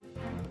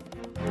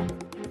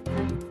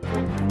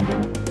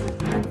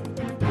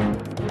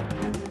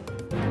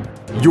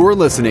You're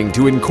listening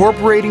to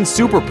Incorporating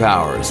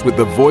Superpowers with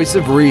the voice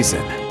of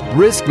reason,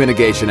 risk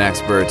mitigation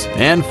expert,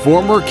 and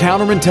former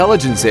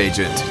counterintelligence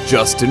agent,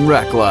 Justin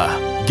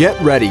Rekla. Get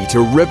ready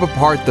to rip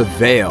apart the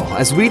veil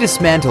as we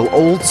dismantle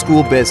old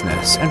school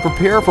business and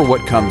prepare for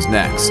what comes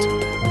next.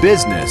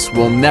 Business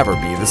will never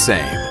be the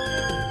same.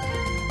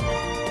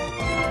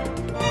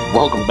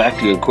 Welcome back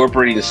to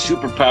Incorporating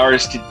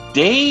Superpowers.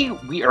 Today,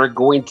 we are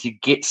going to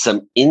get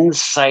some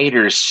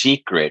insider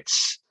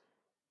secrets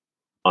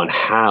on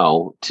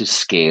how to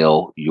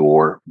scale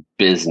your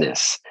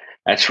business.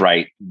 That's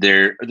right.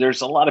 There's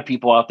a lot of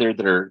people out there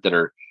that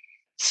are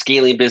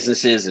scaling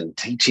businesses and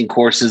teaching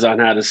courses on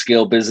how to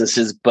scale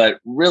businesses. But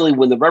really,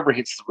 when the rubber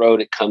hits the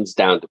road, it comes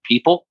down to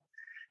people.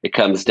 It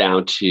comes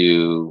down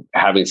to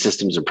having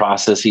systems and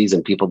processes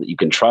and people that you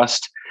can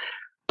trust.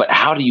 But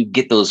how do you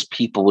get those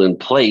people in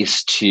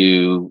place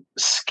to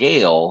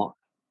scale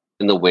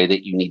in the way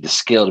that you need to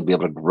scale to be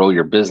able to grow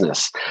your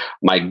business?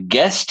 My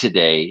guest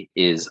today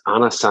is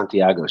Ana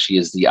Santiago. She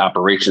is the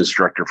operations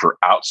director for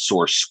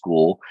Outsource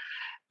School.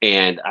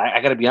 And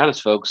I got to be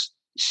honest, folks,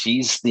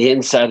 she's the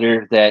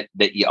insider that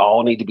you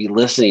all need to be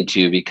listening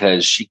to,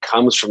 because she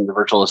comes from the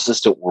virtual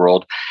assistant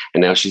world,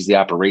 and now she's the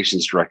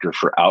operations director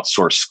for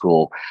Outsource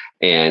School.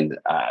 And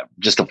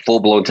just a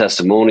full-blown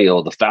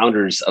testimonial, the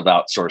founders of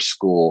Outsource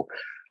School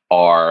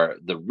are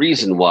the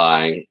reason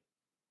why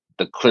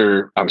the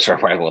Clear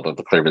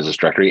Business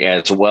Directory,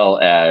 as well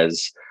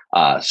as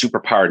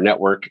Superpower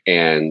Network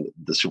and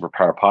the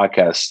Superpower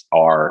Podcast,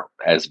 are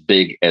as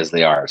big as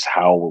they are. It's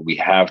how we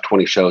have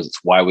 20 shows.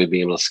 It's why we've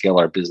been able to scale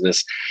our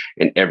business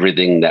and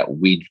everything that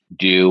we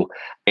do.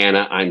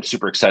 Anna, I'm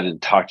super excited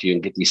to talk to you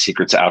and get these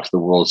secrets out to the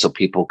world so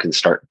people can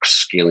start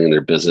scaling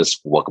their business.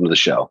 Welcome to the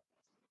show.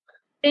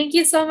 Thank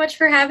you so much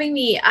for having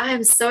me.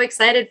 I'm so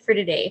excited for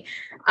today.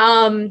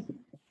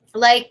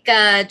 Like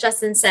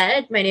Justin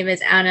said, my name is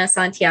Ana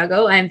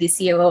Santiago. I'm the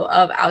COO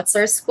of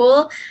Outsource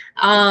School.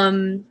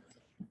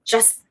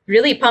 Just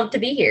really pumped to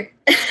be here.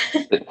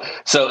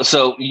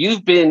 So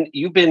you've been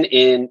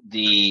in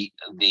the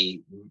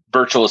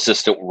virtual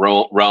assistant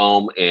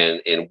realm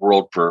and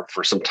world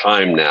for some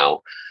time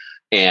now,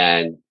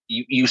 and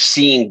you've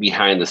seen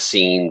behind the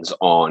scenes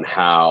on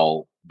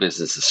how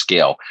businesses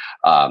scale.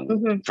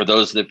 For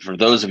those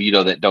of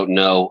you that don't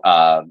know,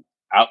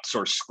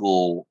 Outsource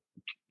School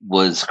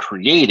was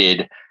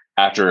created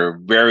after a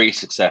very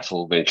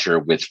successful venture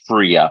with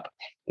FreeUp,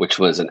 which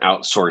was an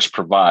outsource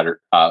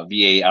provider,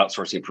 VA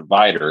outsourcing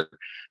provider.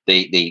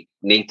 They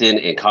Nathan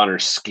and Connor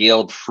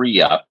scaled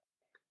FreeUp,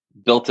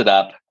 built it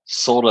up,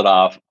 sold it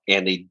off,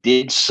 and they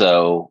did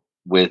so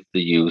with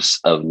the use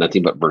of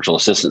nothing but virtual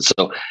assistants.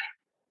 So,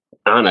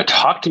 Anna,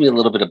 talk to me a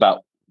little bit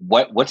about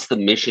what's the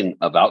mission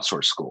of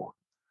Outsource School.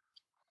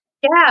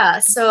 Yeah.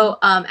 So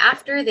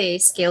after they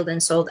scaled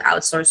and sold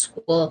Outsource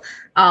School,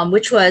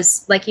 which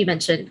was, like you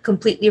mentioned,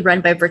 completely run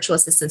by virtual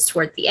assistants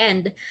toward the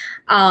end,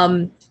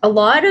 a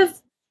lot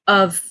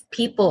of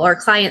people or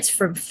clients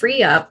from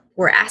FreeUp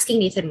were asking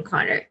Nathan and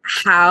Connor,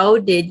 how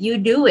did you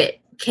do it?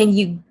 Can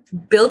you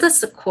build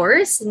us a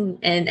course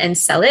and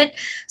sell it?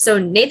 So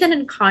Nathan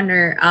and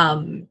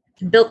Connor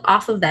built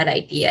off of that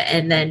idea,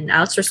 and then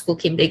Outsource School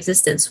came to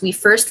existence. We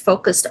first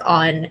focused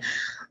on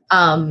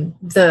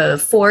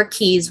the 4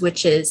 keys,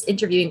 which is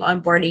interviewing,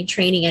 onboarding,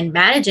 training, and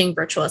managing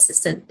virtual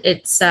assistant.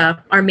 It's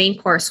our main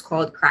course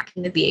called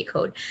Cracking the VA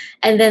Code.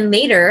 And then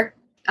later,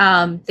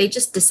 they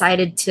just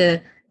decided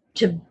to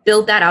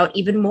build that out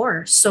even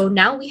more. So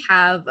now we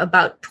have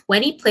about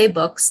 20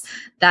 playbooks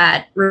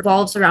that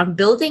revolves around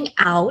building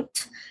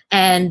out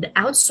and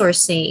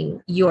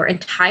outsourcing your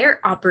entire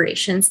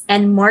operations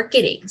and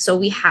marketing. So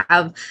we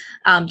have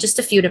just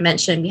a few to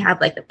mention. We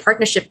have like the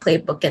partnership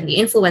playbook and the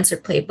influencer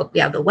playbook. We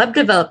have the web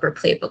developer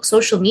playbook,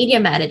 social media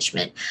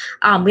management.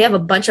 We have a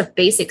bunch of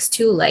basics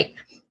too, like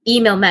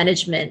email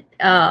management,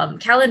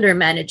 calendar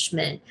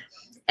management,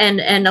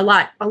 and a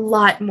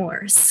lot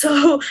more.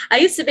 So I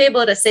used to be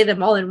able to say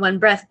them all in one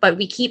breath, but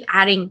we keep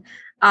adding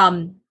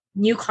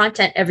new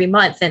content every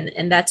month.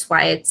 And that's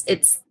why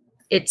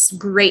it's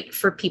great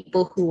for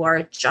people who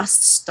are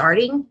just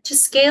starting to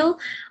scale,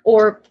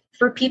 or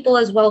for people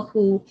as well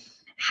who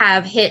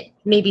have hit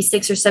maybe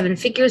 6 or 7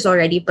 figures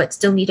already, but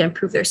still need to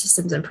improve their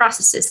systems and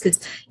processes, because,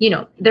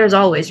 there's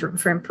always room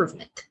for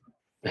improvement.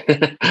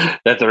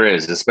 That there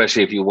is,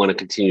 especially if you want to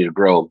continue to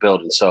grow and build.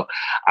 And so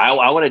I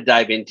want to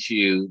dive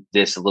into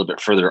this a little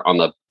bit further on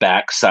the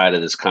back side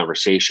of this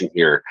conversation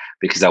here,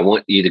 because I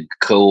want you to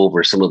go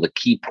over some of the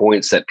key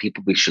points that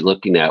people should be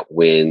looking at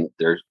when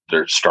they're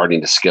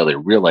starting to scale. They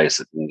realize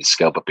that they need to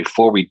scale. But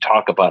before we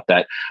talk about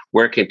that,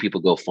 where can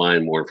people go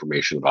find more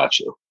information about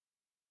you?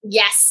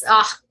 Yes.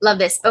 Oh, love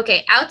this.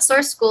 Okay.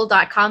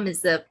 Outsourceschool.com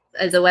is the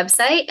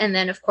website. And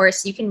then, of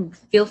course, you can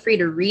feel free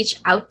to reach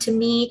out to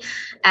me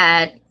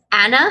at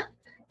Anna,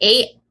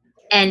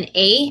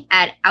 ANA,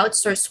 at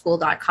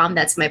outsourceschool.com.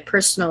 That's my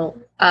personal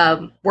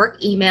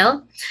work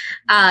email.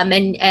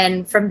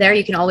 And from there,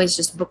 you can always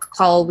just book a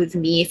call with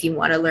me if you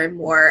want to learn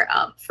more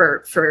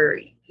for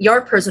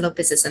your personal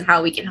business and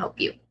how we can help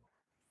you.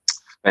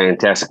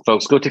 Fantastic,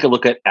 folks. Go take a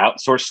look at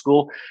Outsource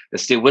School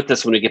and stay with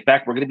us. When we get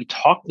back, we're going to be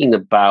talking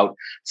about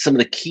some of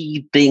the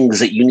key things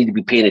that you need to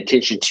be paying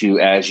attention to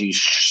as you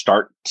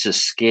start to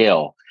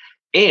scale.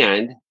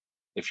 And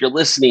if you're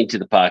listening to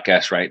the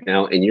podcast right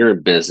now and you're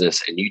in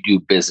business and you do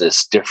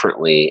business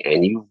differently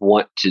and you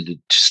want to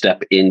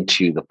step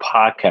into the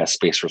podcast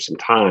space for some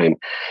time,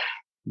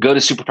 go to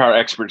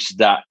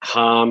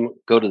superpowerexperts.com,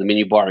 go to the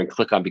menu bar and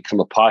click on Become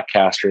a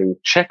Podcaster and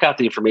check out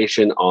the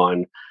information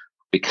on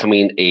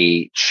becoming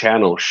a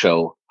channel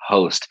show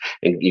host.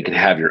 And you can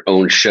have your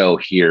own show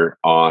here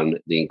on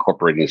the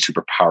Incorporating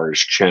Superpowers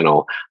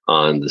channel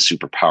on the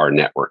Superpower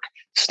Network.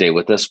 Stay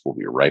with us. We'll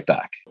be right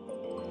back.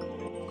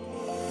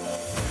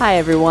 Hi,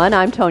 everyone.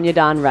 I'm Tonya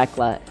Dawn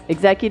Rekla,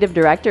 Executive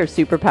Director of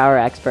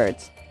Superpower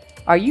Experts.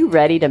 Are you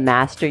ready to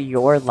master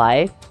your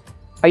life?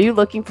 Are you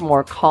looking for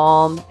more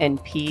calm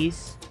and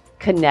peace,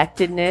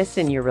 connectedness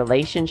in your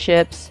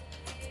relationships,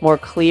 more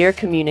clear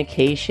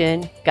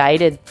communication,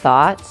 guided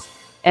thoughts,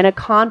 and a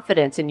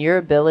confidence in your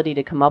ability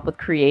to come up with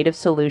creative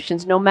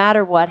solutions no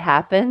matter what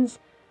happens?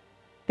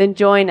 Then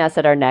join us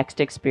at our next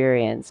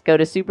experience. Go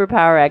to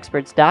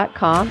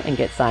superpowerexperts.com and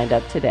get signed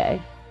up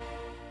today.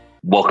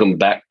 Welcome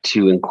back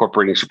to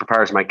Incorporating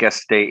Superpowers. My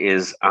guest today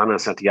is Ana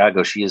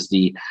Santiago. She is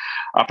the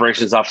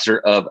operations officer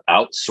of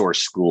Outsource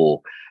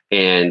School.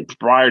 And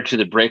prior to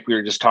the break, we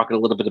were just talking a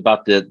little bit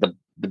about the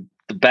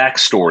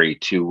backstory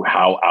to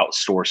how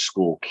Outsource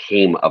School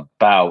came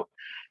about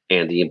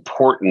and the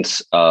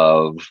importance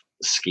of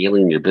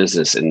scaling your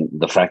business and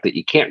the fact that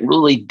you can't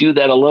really do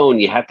that alone.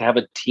 You have to have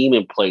a team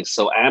in place.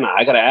 So Ana,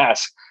 I got to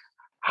ask,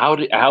 how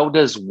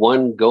does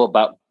one go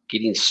about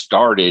getting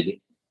started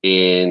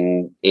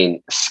in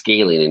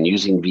scaling and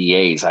using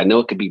VAs? I know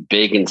it could be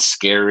big and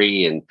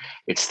scary and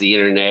it's the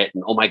internet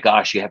and oh my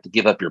gosh, you have to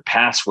give up your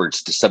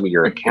passwords to some of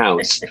your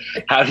accounts.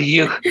 How do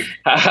you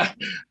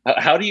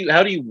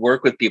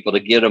work with people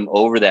to get them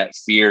over that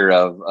fear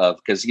of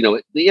because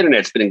the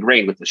internet's been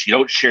ingrained with this. You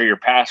don't share your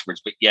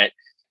passwords, but yet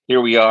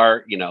here we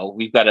are,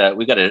 we've got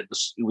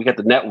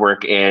the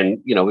network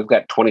and, we've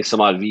got 20 some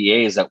odd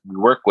VAs that we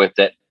work with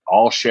that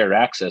all share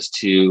access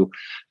to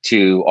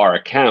our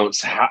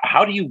accounts.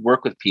 How do you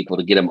work with people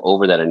to get them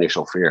over that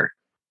initial fear?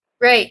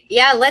 Right.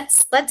 Yeah.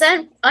 Let's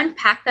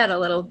unpack that a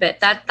little bit.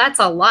 That's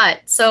a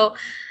lot. So,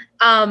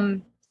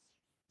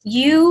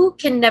 you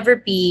can never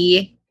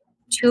be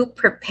too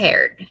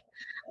prepared,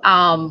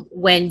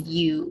 when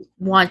you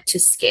want to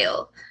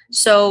scale.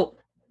 So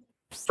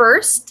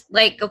first,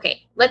 let's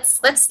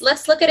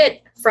look at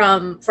it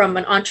from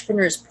an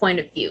entrepreneur's point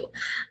of view.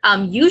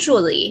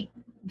 Usually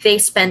they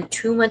spend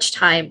too much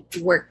time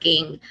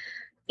working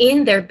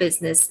in their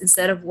business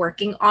instead of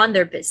working on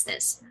their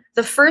business.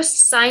 The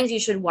first signs you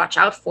should watch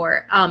out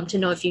for to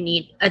know if you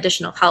need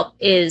additional help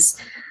is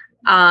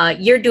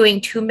you're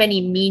doing too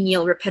many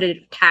menial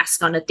repetitive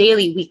tasks on a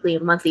daily, weekly,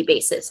 and monthly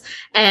basis.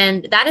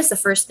 And that is the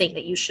first thing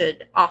that you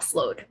should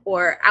offload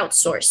or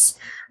outsource.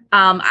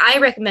 I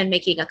recommend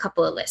making a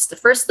couple of lists. The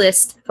first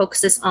list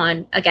focuses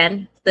on,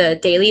 again, the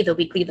daily, the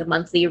weekly, the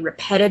monthly,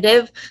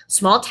 repetitive,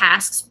 small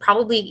tasks,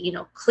 probably,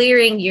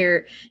 clearing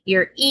your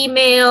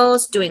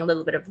emails, doing a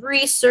little bit of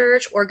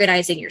research,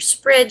 organizing your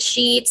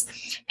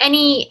spreadsheets,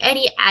 any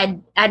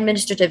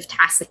administrative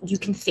tasks that you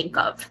can think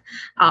of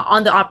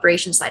on the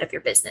operations side of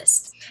your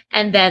business.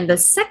 And then the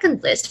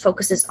second list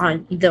focuses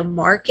on the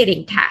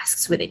marketing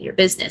tasks within your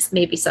business,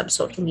 maybe some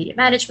social media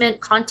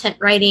management, content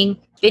writing,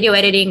 video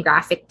editing,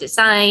 graphic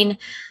design,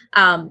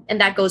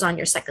 and that goes on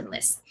your second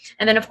list.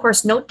 And then, of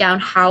course, note down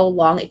how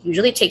long it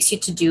usually takes you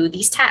to do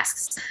these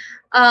tasks.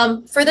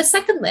 For the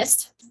second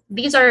list,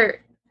 these are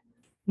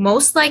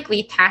most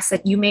likely tasks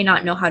that you may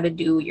not know how to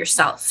do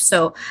yourself.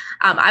 So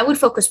I would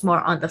focus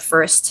more on the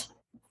first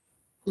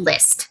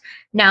list.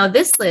 Now,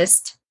 this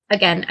list,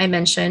 again, I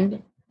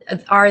mentioned,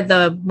 are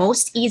the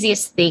most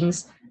easiest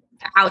things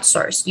to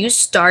outsource. You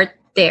start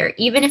there,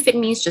 even if it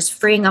means just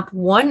freeing up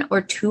 1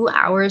 or 2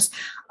 hours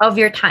of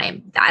your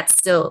time. That's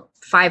still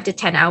 5 to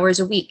 10 hours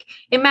a week.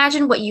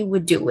 Imagine what you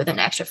would do with an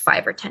extra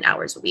 5 or 10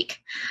 hours a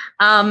week.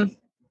 Now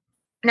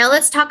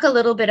let's talk a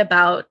little bit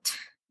about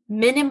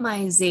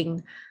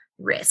minimizing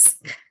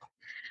risk.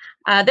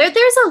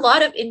 There's a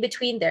lot of in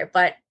between there,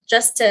 but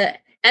just to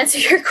answer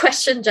your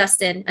question,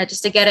 Justin,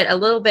 just to get it a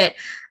little bit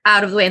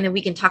out of the way, and then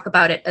we can talk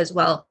about it as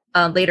well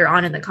later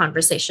on in the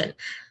conversation.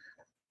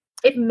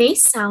 It may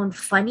sound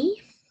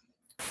funny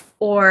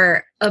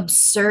or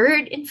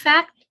absurd, in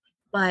fact,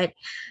 but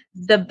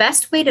the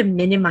best way to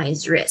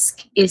minimize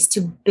risk is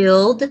to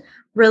build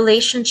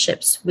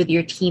relationships with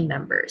your team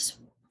members.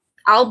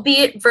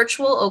 Albeit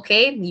virtual,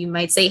 okay, you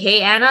might say,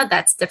 hey, Ana,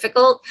 that's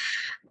difficult,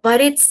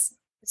 but it's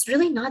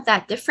really not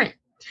that different.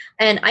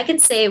 And I can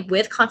say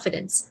with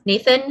confidence,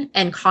 Nathan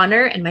and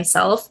Connor and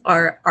myself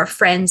are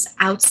friends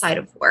outside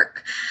of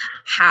work.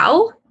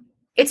 How?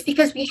 It's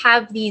because we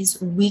have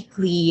these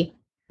weekly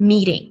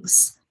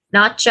meetings,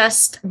 not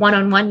just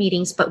one-on-one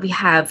meetings, but we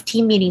have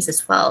team meetings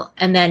as well.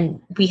 And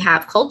then we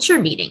have culture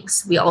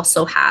meetings. We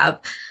also have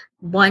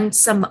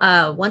once a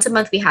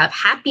month, we have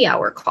happy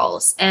hour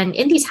calls. And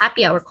in these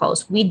happy hour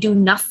calls, we do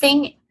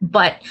nothing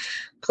but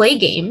play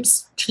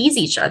games, tease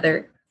each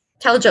other,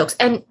 tell jokes,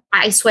 and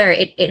I swear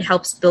it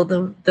helps build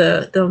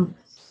the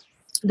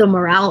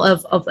morale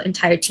of the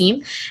entire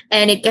team,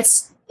 and it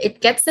gets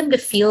them to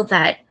feel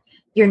that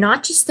you're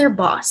not just their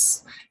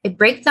boss. It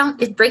breaks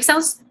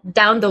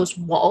down those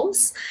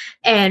walls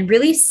and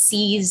really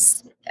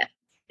sees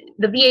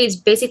the VAs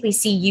basically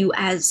see you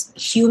as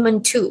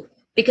human too,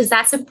 because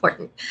that's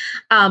important.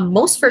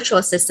 Most virtual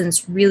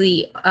assistants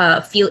really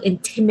feel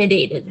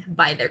intimidated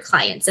by their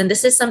clients, and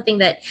this is something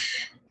that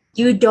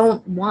you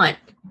don't want,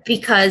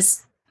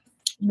 because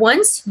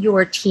once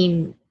your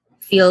team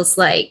feels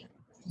like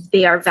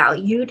they are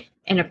valued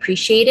and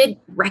appreciated,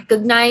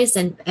 recognized,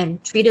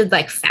 and treated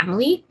like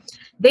family,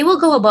 they will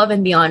go above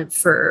and beyond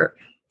for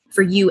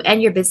you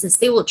and your business.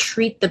 They will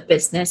treat the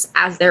business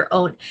as their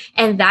own,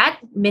 and that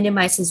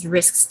minimizes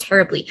risks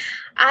terribly.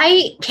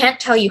 I can't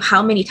tell you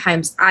how many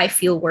times I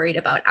feel worried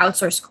about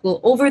outsourced school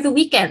over the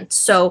weekend.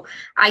 So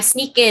I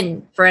sneak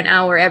in for an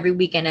hour every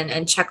weekend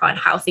and check on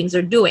how things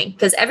are doing,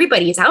 because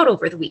everybody is out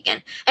over the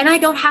weekend, and I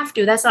don't have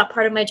to. That's not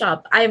part of my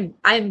job.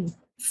 I'm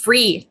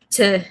free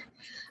to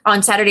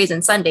on Saturdays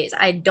and Sundays.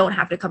 I don't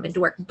have to come into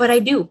work, but I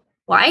do.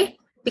 Why?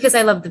 Because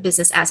I love the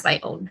business as my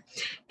own.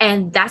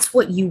 And that's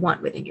what you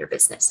want within your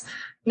business.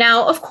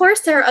 Now, of course,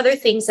 there are other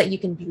things that you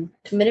can do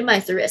to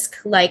minimize the risk,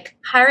 like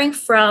hiring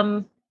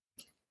from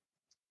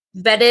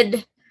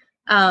vetted,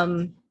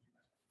 hiring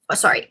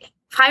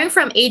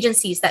from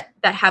agencies that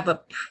have a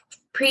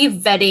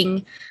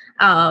pre-vetting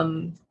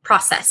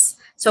process.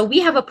 So we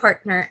have a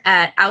partner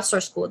at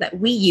Outsource School that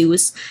we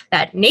use,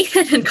 that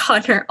Nathan and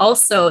Connor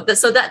also.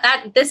 So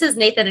that this is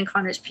Nathan and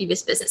Connor's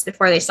previous business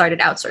before they started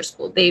Outsource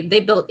School. They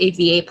built a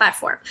VA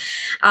platform,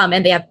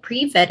 and they have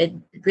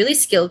pre-vetted, really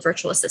skilled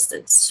virtual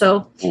assistants.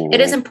 So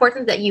it is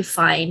important that you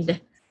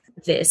find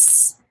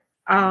this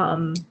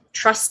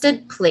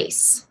trusted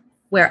place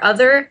where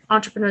other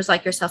entrepreneurs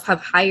like yourself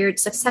have hired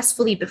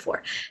successfully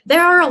before.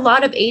 There are a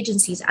lot of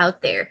agencies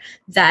out there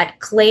that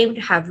claim to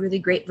have really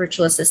great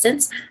virtual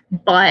assistants,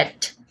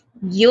 but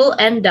you'll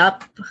end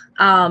up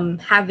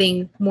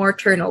having more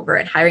turnover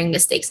and hiring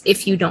mistakes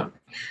if you don't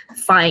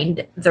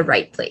find the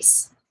right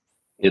place.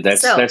 Yeah,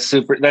 that's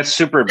super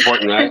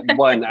important. I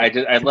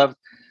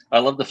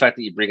love the fact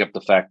that you bring up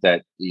the fact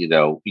that,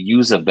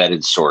 use a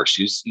vetted source,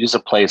 use a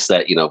place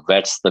that,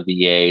 vets the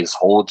VAs,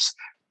 holds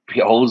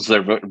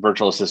their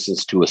virtual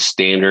assistants to a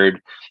standard.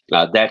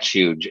 That's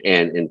huge.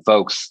 And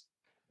folks,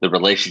 the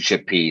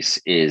relationship piece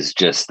is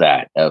just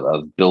that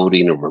of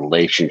building a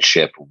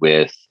relationship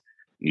with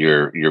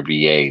your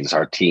VAs,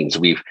 our teams.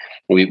 We've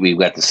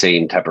got the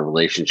same type of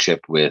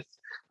relationship with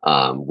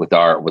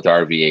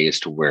our VAs,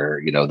 to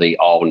where, they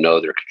all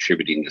know they're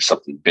contributing to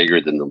something bigger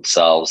than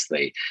themselves.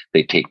 They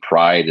take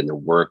pride in their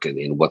work and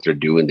in what they're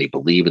doing. They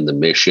believe in the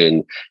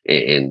mission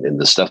and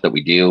the stuff that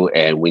we do.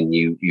 And when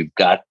you've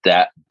got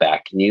that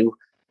backing you,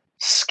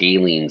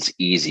 scaling's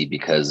easy,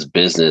 because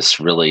business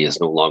really is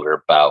no longer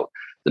about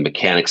the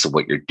mechanics of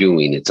what you're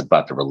doing. It's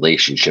about the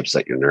relationships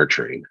that you're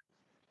nurturing.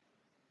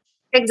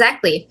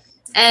 Exactly.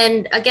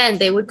 And again,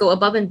 they would go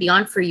above and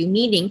beyond for you,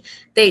 meaning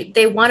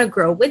they want to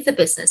grow with the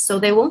business. So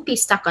they won't be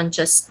stuck on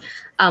just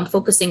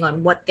focusing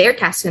on what their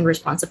tasks and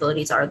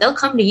responsibilities are. They'll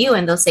come to you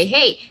and they'll say,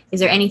 hey, is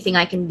there anything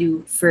I can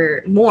do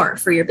for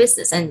your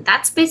business? And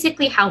that's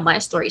basically how my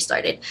story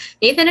started.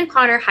 Nathan and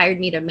Connor hired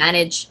me to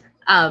manage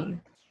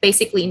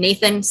basically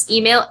Nathan's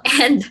email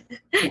and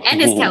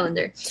his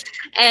calendar.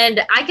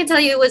 And I can tell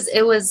you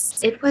it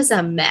was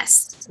a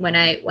mess when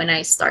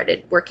I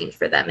started working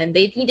for them, and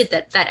they needed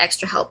that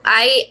extra help.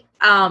 I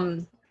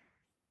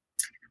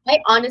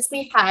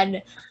honestly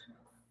had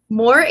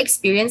more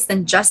experience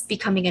than just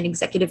becoming an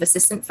executive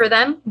assistant for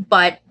them,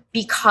 but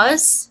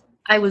because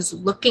I was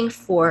looking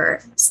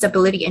for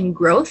stability and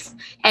growth,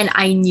 and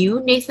I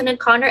knew Nathan and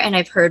Connor, and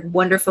I've heard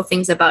wonderful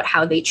things about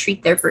how they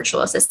treat their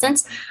virtual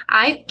assistants,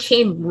 I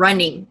came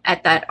running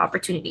at that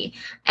opportunity.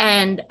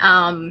 And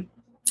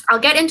I'll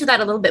get into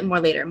that a little bit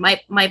more later.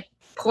 My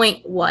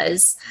point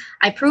was,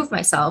 I proved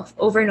myself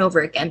over and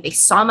over again. They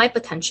saw my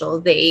potential.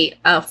 They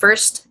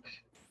first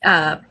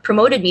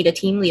promoted me to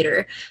team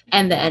leader,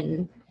 and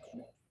then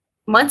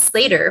months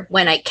later,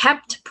 when I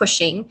kept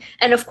pushing,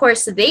 and of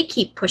course they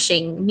keep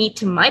pushing me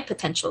to my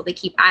potential, they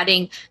keep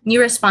adding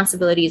new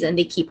responsibilities, and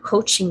they keep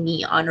coaching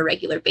me on a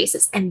regular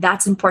basis. And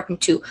that's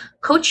important too.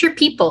 Coach your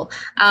people,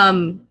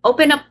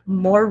 open up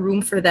more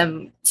room for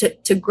them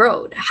to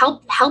grow,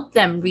 help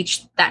them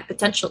reach that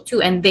potential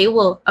too, and they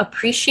will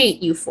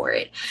appreciate you for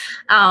it.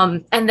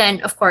 And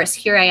then of course,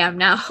 here I am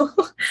now,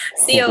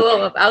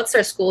 COO of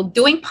Outsource School,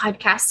 doing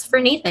podcasts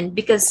for Nathan,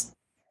 because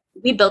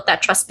we built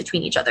that trust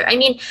between each other. I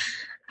mean,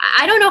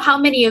 I don't know how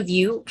many of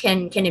you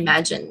can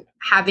imagine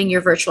having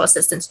your virtual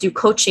assistants do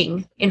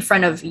coaching in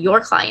front of your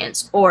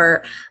clients,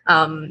 or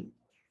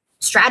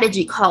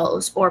strategy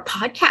calls, or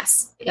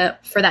podcasts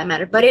for that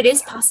matter. But it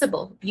is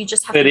possible. You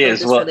just have to build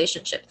this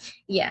relationship.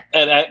 Yeah.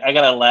 And I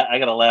gotta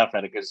laugh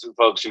at it, because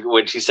folks,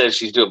 when she says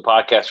she's doing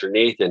podcasts for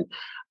Nathan,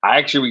 I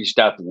actually reached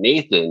out to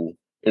Nathan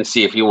and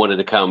see if he wanted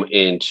to come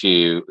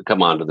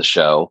onto the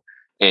show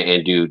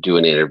and do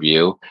an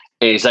interview.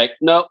 And he's like,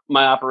 nope,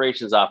 my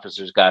operations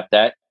officer's got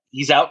that.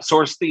 He's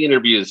outsourced the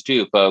interviews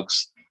too,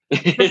 folks.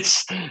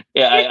 It's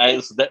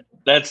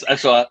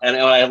that's so, and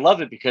I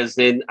love it because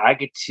then I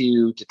get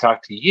to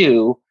talk to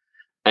you,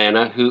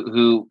 Anna,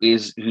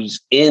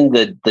 who's in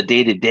the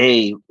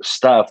day-to-day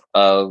stuff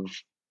of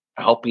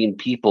helping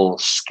people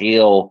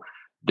scale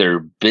their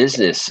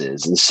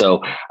businesses. And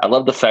so I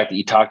love the fact that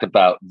you talked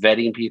about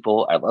vetting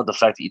people. I love the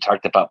fact that you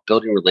talked about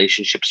building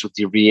relationships with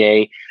your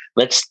VA.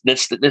 Let's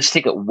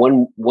take it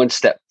one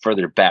step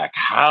further back.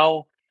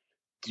 How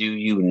do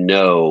you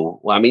know?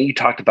 Well, I mean, you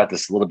talked about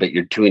this a little bit.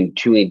 You're doing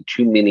too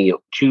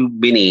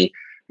many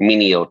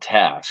menial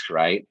tasks,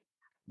 right?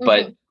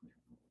 Mm-hmm.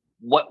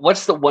 But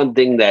what's the one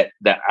thing that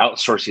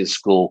outsourcing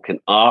school can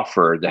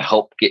offer to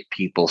help get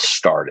people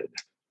started?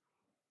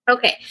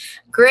 Okay,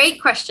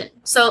 great question.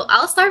 So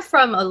I'll start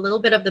from a little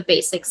bit of the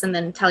basics and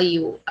then tell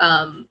you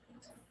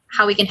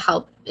how we can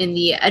help in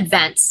the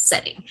advanced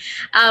setting.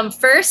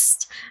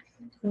 First,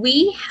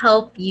 we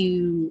help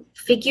you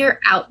figure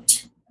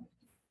out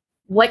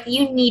what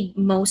you need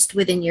most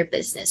within your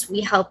business.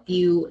 We help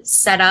you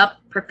set up,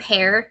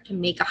 prepare to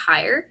make a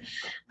hire,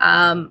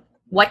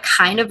 what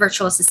kind of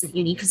virtual assistant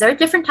you need, because there are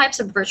different types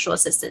of virtual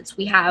assistants.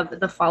 We have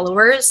the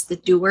followers, the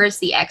doers,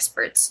 the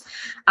experts.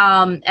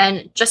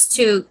 And just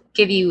to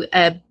give you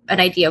an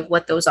idea of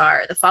what those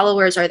are, the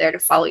followers are there to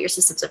follow your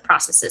systems and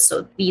processes.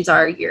 So these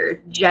are your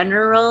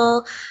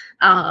general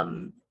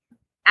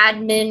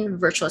admin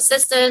virtual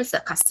assistants, the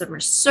customer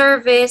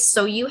service.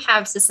 So you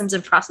have systems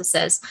and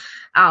processes,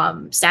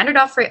 standard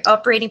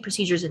operating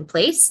procedures in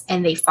place,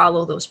 and they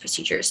follow those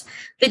procedures.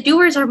 The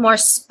doers are more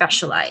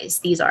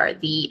specialized. These are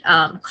the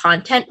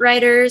content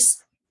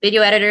writers,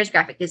 video editors,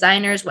 graphic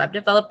designers, web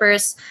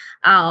developers.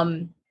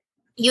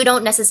 You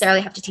don't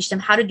necessarily have to teach them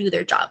how to do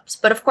their jobs,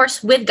 but of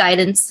course, with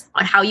guidance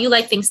on how you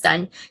like things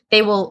done,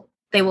 they will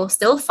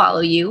still follow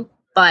you.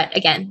 But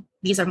again,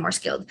 these are more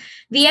skilled.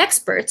 The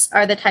experts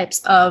are the types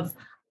of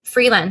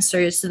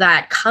freelancers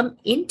that come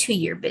into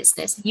your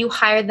business. You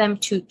hire them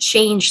to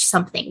change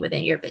something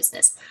within your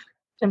business.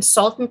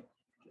 Consultants,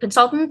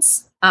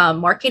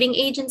 marketing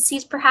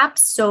agencies,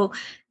 perhaps. So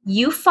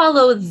you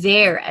follow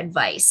their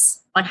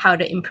advice on how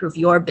to improve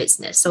your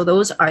business. So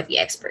those are the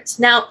experts.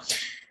 Now,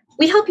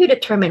 we help you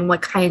determine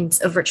what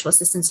kinds of virtual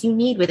assistants you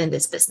need within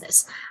this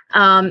business.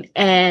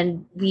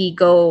 And we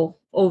go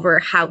over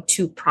how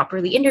to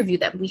properly interview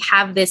them. We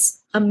have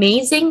this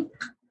amazing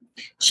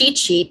cheat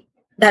sheet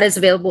that is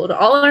available to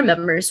all our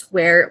members,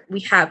 where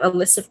we have a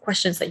list of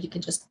questions that you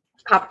can just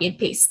copy and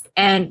paste.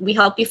 And we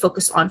help you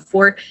focus on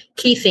 4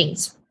 key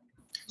things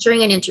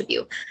during an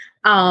interview.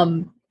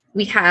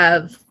 We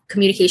have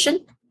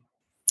communication,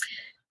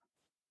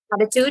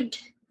 attitude,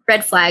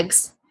 red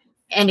flags,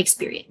 and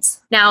experience.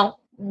 Now,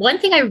 one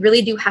thing I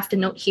really do have to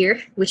note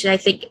here, which I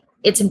think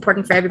it's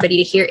important for everybody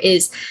to hear,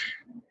 is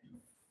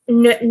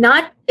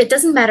it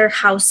doesn't matter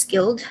how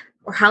skilled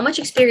or how much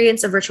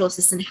experience a virtual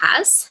assistant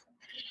has.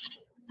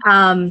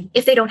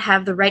 If they don't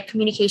have the right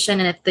communication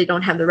and if they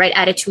don't have the right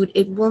attitude,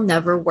 it will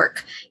never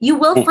work. You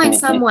will find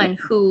someone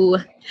who,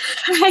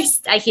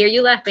 I hear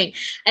you laughing.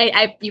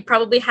 You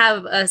probably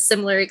have a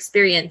similar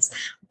experience,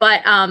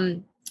 but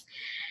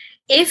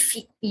if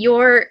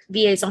your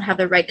VAs don't have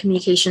the right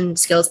communication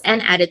skills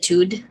and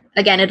attitude,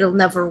 again, it'll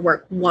never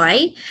work.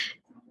 Why?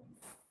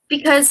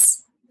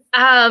 Because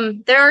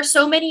there are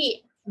so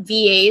many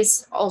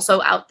VAs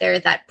also out there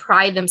that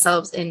pride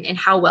themselves in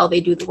how well they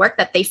do the work,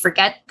 that they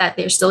forget that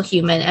they're still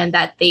human and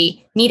that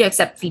they need to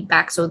accept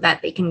feedback so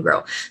that they can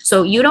grow.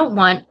 So you don't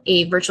want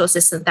a virtual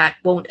assistant that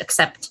won't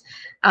accept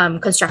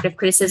constructive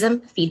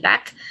criticism,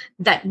 feedback,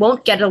 that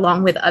won't get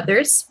along with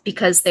others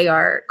because they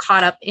are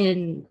caught up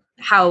in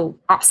how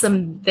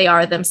awesome they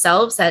are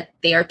themselves, that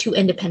they are too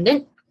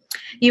independent.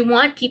 You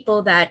want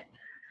people that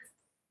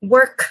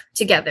work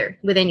together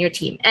within your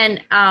team.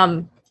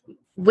 And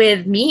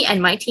with me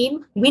and my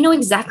team, we know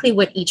exactly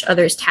what each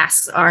other's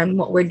tasks are and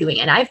what we're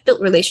doing. And I've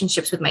built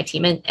relationships with my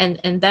team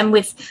and them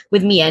with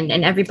me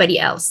and everybody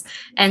else.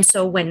 And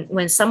so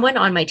when someone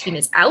on my team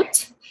is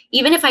out,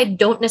 even if I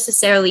don't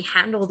necessarily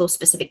handle those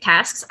specific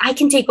tasks, I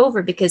can take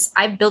over because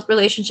I've built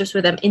relationships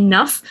with them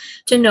enough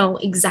to know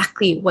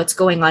exactly what's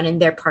going on in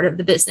their part of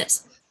the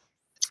business.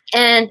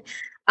 And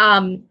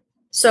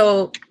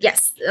so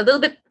yes, a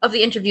little bit of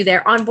the interview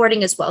there,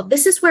 onboarding as well.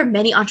 This is where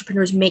many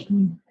entrepreneurs make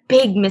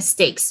big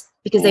mistakes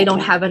because they don't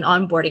have an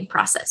onboarding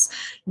process.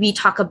 We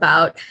talk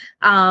about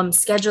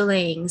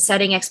scheduling,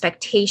 setting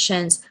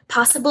expectations,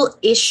 possible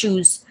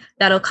issues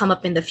that'll come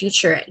up in the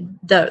future,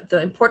 the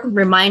important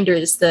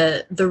reminders,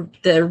 the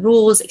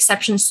rules,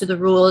 exceptions to the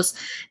rules,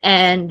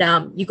 and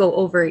you go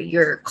over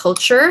your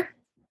culture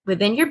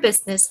within your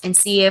business and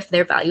see if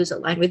their values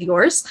align with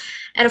yours.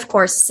 And of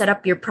course, set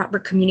up your proper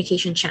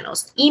communication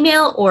channels.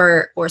 Email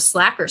or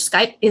Slack or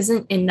Skype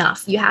isn't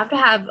enough. You have to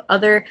have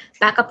other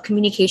backup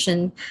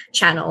communication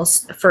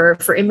channels for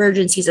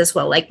emergencies as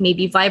well, like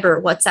maybe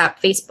Viber, WhatsApp,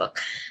 Facebook.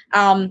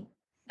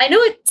 I know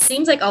it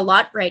seems like a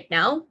lot right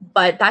now,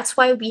 but that's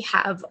why we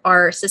have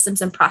our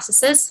systems and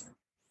processes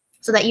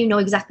so that you know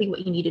exactly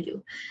what you need to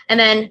do. And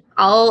then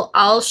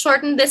I'll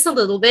shorten this a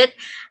little bit.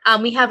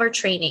 We have our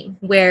training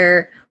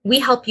where we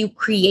help you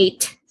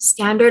create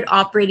standard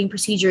operating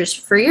procedures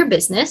for your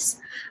business.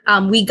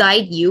 We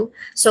guide you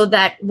so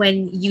that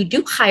when you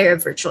do hire a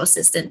virtual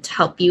assistant to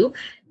help you,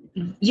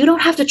 you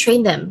don't have to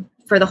train them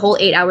for the whole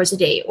 8 hours a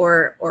day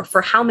or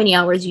for how many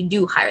hours you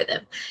do hire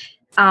them.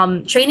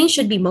 Training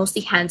should be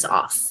mostly hands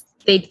off.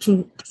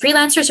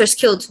 Freelancers are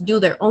skilled to do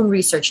their own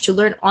research, to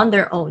learn on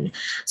their own.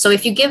 So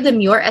if you give them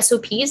your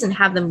SOPs and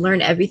have them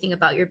learn everything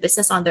about your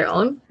business on their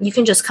own, you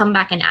can just come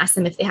back and ask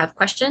them if they have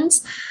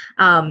questions,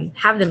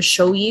 have them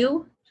show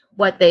you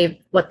what they've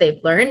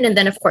learned, and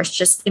then of course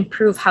just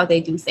improve how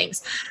they do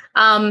things.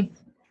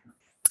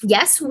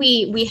 Yes,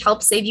 we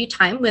help save you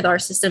time with our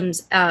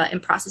systems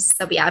and processes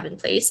that we have in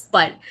place,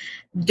 but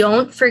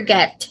don't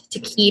forget to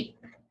keep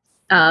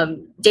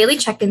daily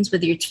check-ins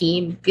with your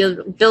team,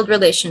 build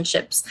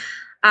relationships.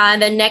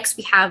 And then next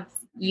we have,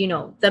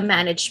 the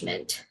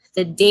management,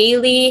 the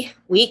daily,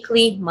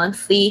 weekly,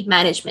 monthly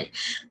management.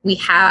 We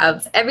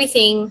have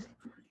everything,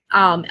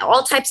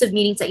 all types of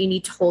meetings that you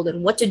need to hold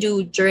and what to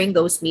do during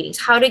those meetings,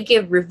 how to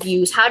give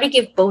reviews, how to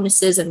give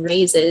bonuses and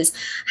raises,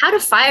 how to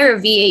fire a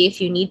VA if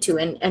you need to,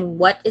 and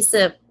what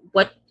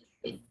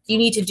you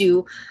need to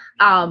do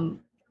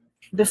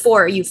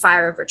before you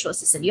fire a virtual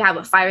assistant. You have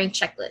a firing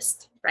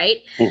checklist,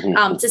 right?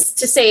 Mm-hmm.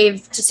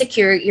 To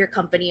secure your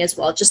company as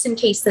well, just in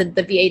case the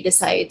VA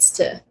decides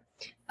to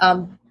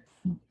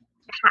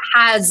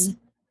has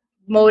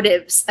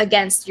motives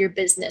against your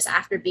business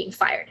after being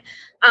fired.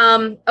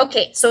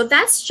 Okay, so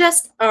that's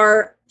just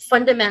our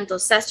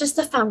fundamentals. That's just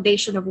the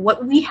foundation of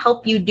what we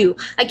help you do.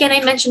 Again,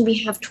 I mentioned we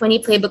have 20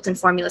 playbooks and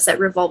formulas that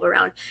revolve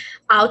around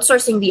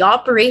outsourcing the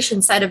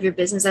operation side of your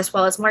business as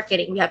well as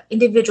marketing. We have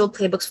individual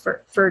playbooks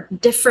for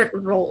different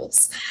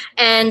roles.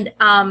 And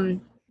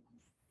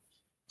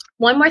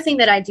one more thing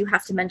that I do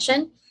have to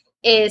mention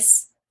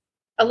is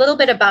a little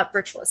bit about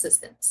virtual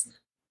assistants.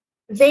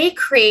 They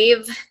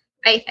crave,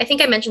 I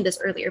think I mentioned this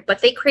earlier, but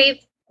they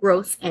crave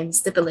growth and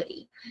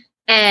stability.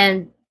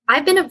 And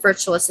I've been a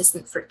virtual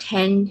assistant for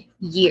 10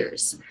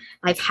 years.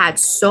 I've had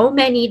so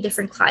many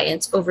different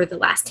clients over the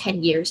last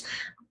 10 years,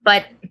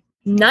 but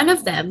none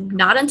of them,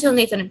 not until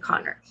Nathan and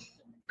Connor,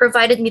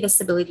 provided me the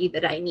stability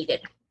that I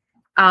needed.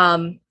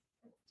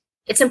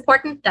 It's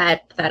important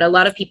that a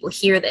lot of people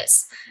hear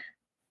this,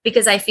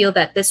 because I feel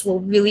that this will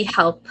really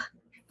help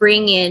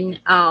bring in,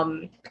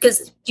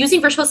 because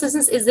using virtual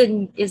assistants is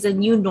a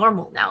new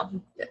normal now.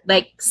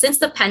 Like since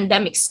the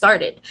pandemic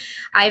started,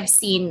 I've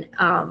seen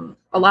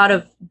a lot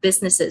of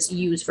businesses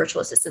use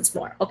virtual assistants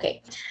more.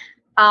 Okay.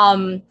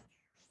 I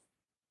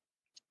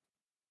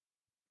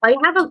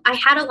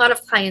had a lot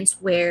of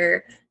clients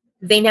where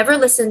they never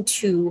listened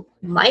to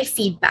my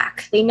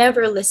feedback. They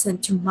never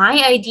listened to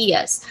my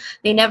ideas.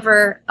 They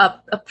never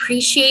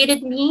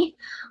appreciated me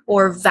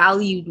or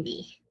valued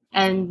me.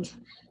 And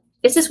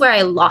this is where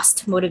I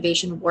lost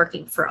motivation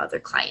working for other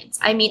clients.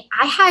 I mean,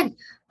 I had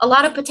a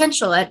lot of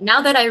potential. And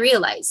now that I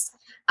realize,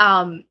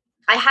 I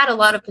had a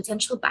lot of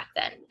potential back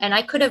then, and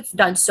I could have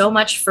done so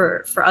much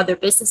for other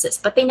businesses,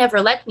 but they never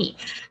let me.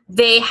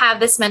 They have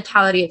this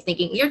mentality of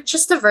thinking, you're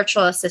just a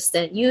virtual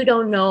assistant. You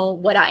don't know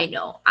what I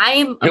know. I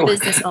am a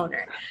business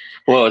owner.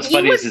 Well, what's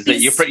funny is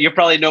that you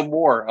probably know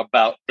more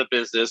about the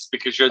business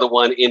because you're the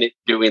one in it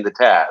doing the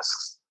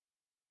tasks.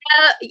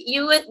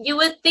 You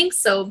would think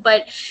so,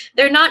 but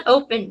they're not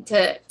open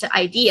to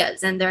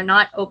ideas, and they're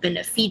not open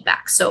to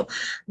feedback. So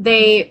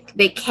they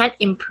can't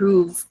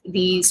improve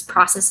these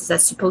processes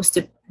that's supposed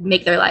to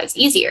make their lives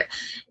easier.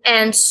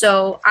 And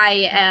so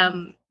I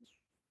am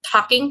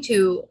talking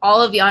to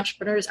all of the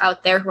entrepreneurs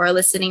out there who are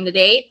listening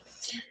today.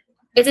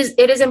 It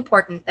is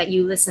important that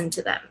you listen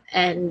to them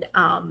and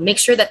make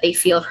sure that they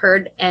feel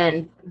heard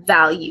and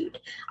valued.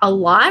 A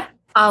lot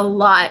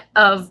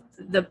of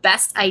the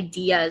best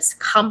ideas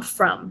come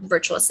from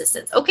virtual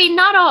assistants. Okay,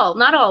 not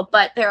all,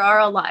 but there are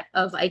a lot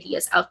of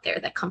ideas out there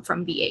that come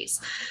from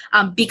VAs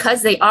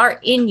because they are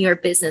in your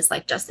business,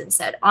 like Justin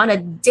said, on a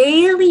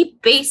daily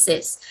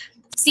basis,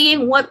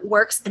 seeing what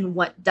works and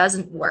what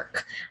doesn't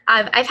work.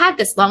 I've had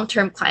this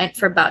long-term client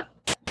for about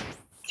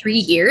 3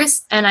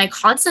 years, and I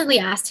constantly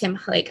asked him,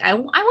 like, I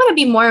want to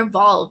be more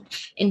involved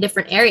in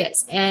different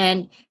areas.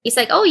 And he's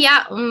like, oh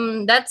yeah,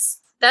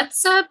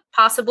 that's a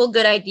possible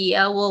good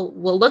idea.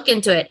 We'll look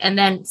into it. And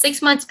then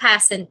 6 months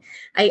pass, and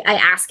I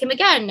ask him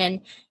again,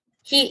 and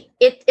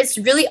it's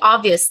really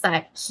obvious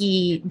that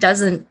he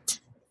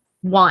doesn't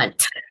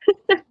want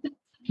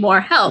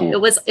more help.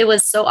 It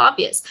was so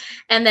obvious.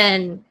 And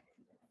then,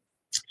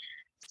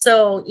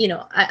 so,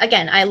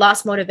 again, I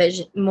lost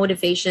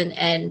motivation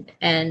and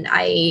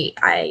I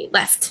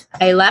left.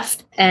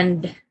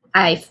 And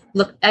I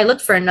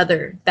looked for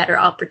another better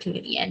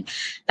opportunity. And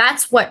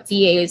that's what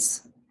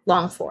VAs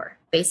long for.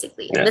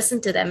 Basically, listen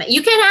to them.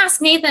 You can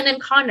ask Nathan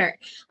and Connor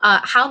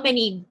how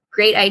many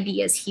great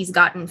ideas he's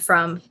gotten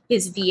from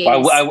his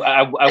VAs.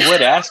 I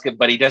would ask him,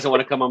 but he doesn't want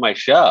to come on my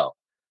show.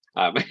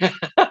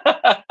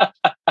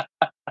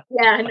 Yeah,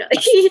 Yeah, no,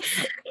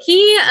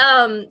 he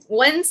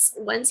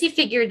once he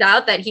figured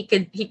out that he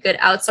could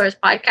outsource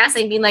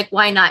podcasting, being like,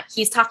 why not?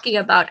 He's talking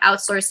about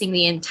outsourcing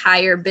the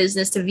entire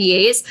business to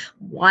VAs.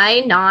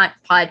 Why not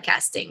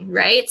podcasting,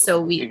 right?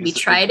 So we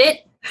tried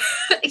it.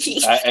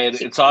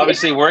 And it's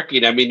obviously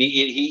working. I mean,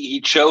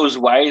 he chose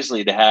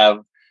wisely to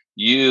have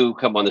you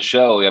come on the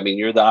show. I mean,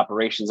 you're the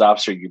operations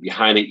officer. You're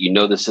behind it. You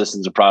know the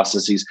systems and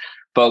processes.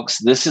 Folks,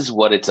 this is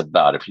what it's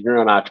about. If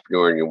you're an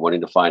entrepreneur and you're wanting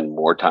to find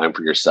more time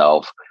for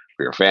yourself,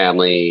 for your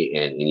family,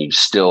 and you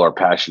still are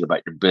passionate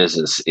about your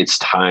business, it's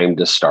time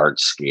to start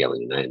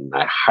scaling. And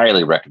I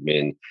highly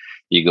recommend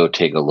you go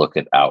take a look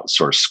at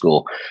Outsource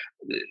School.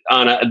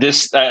 Anna,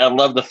 I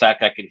love the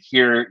fact I can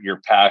hear your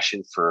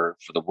passion for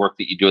the work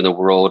that you do in the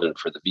world, and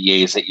for the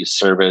VAs that you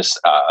service,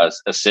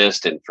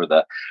 assist, and for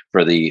the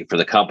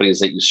companies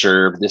that you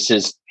serve. This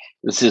is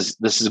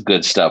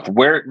good stuff.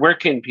 Where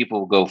can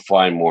people go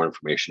find more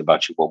information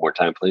about you? One more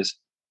time, please.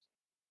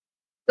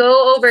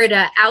 Go over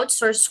to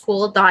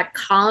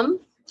outsourceschool.com.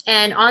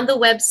 And on the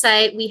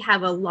website, we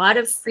have a lot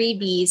of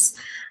freebies.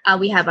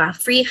 We have a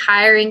free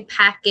hiring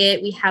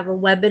packet. We have a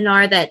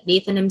webinar that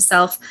Nathan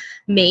himself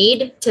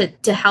made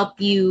to help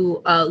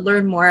you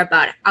learn more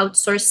about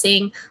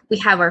outsourcing. We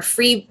have our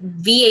free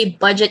VA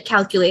budget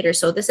calculator.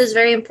 So this is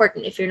very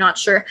important. If you're not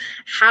sure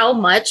how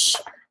much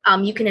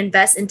you can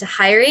invest into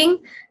hiring,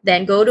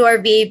 then go to our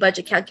VA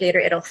budget calculator.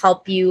 It'll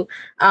help you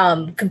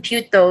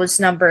compute those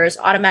numbers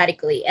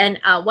automatically. And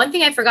one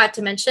thing I forgot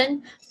to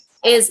mention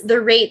is the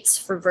rates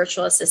for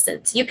virtual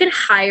assistants. You can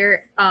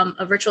hire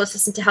a virtual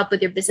assistant to help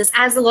with your business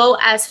as low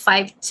as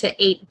 $5 to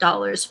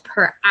 $8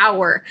 per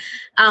hour.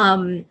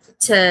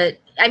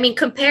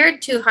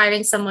 Compared to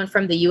hiring someone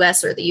from the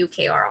US or the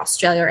UK or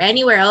Australia or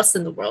anywhere else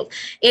in the world,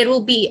 it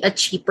will be a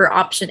cheaper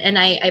option. And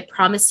I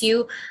promise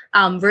you,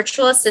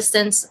 virtual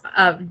assistants,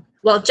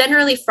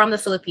 generally from the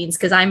Philippines,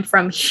 because I'm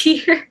from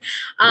here,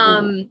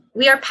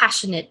 we are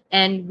passionate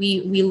and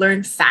we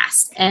learn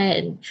fast,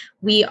 and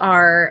we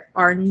are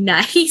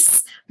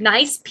nice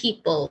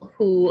people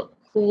who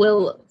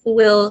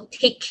will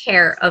take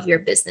care of your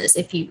business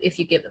if you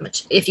give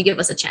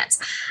us a chance.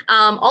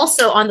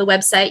 Also on the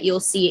website, you'll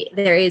see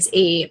there is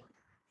a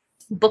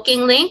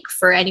booking link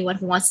for anyone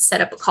who wants to set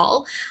up a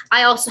call.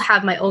 I also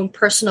have my own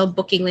personal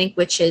booking link,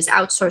 which is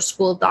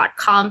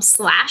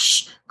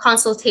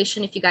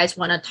outsourceschool.com/consultation if you guys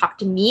want to talk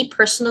to me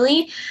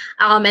personally.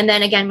 And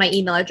then again, my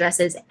email address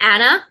is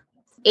Anna,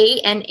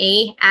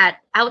 ANA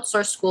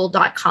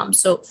 @outsourceschool.com.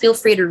 So feel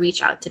free to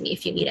reach out to me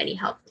if you need any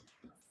help.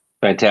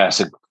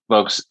 Fantastic.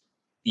 Folks,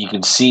 you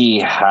can see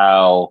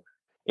how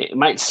it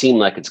might seem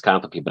like it's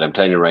complicated, but I'm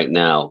telling you right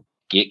now,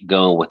 get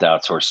going with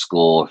Outsource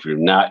School. If you're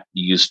not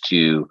used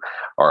to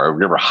or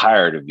never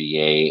hired a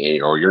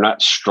VA, or you're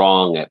not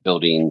strong at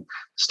building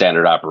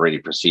standard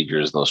operating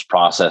procedures, those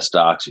process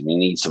docs, and you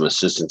need some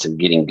assistance in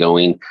getting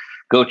going,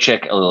 go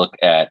check a look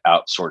at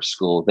Outsource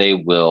School. They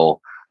will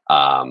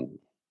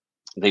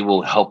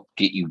help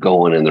get you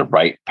going in the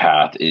right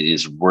path. It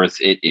is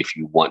worth it if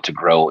you want to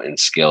grow and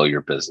scale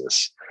your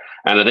business.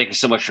 And I thank you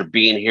so much for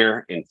being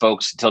here. And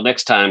folks, until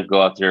next time,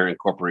 go out there and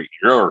incorporate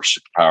your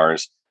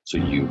superpowers so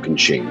you can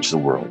change the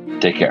world.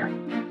 Take care.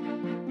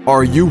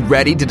 Are you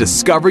ready to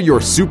discover your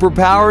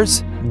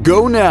superpowers?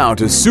 Go now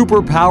to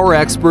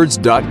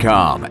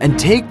superpowerexperts.com and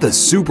take the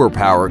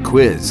superpower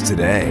quiz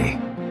today.